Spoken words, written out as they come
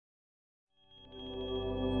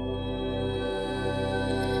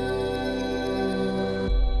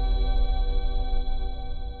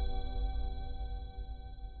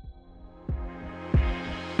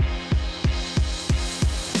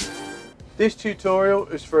This tutorial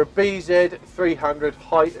is for a BZ300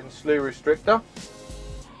 height and slew restrictor.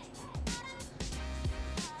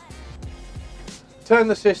 Turn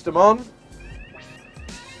the system on.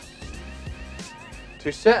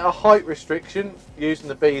 To set a height restriction using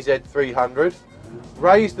the BZ300,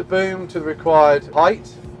 raise the boom to the required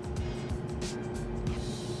height.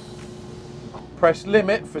 Press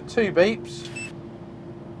limit for 2 beeps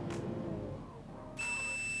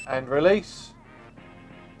and release.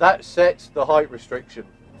 That sets the height restriction.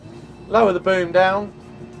 Lower the boom down,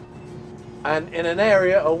 and in an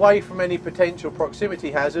area away from any potential proximity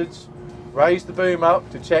hazards, raise the boom up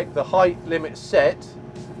to check the height limit set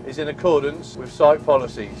is in accordance with site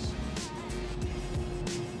policies.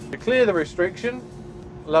 To clear the restriction,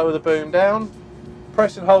 lower the boom down,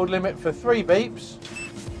 press and hold limit for 3 beeps,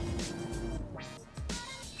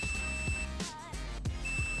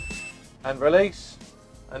 and release,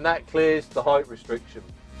 and that clears the height restriction.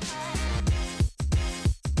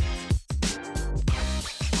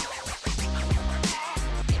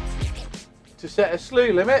 To set a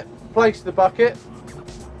slew limit, place the bucket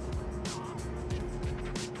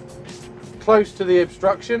close to the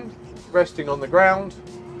obstruction, resting on the ground.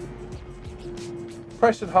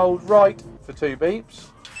 Press and hold right for 2 beeps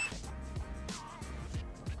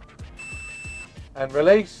and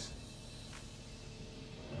release.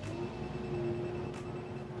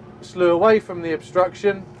 Slew away from the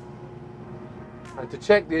obstruction, and to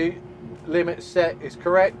check the limit set is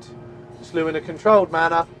correct, slew in a controlled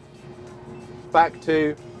manner back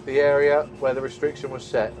to the area where the restriction was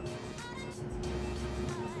set.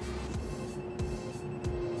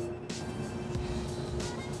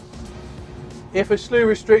 If a slew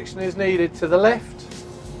restriction is needed to the left,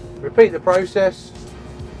 repeat the process.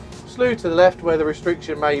 Slew to the left where the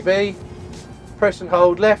restriction may be, press and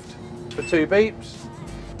hold left for 2 beeps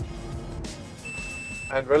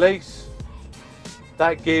and release.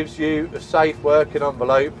 That gives you a safe working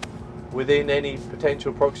envelope within any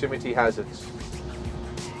potential proximity hazards.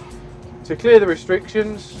 To clear the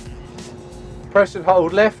restrictions, press and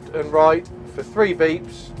hold left and right for 3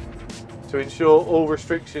 beeps to ensure all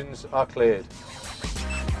restrictions are cleared.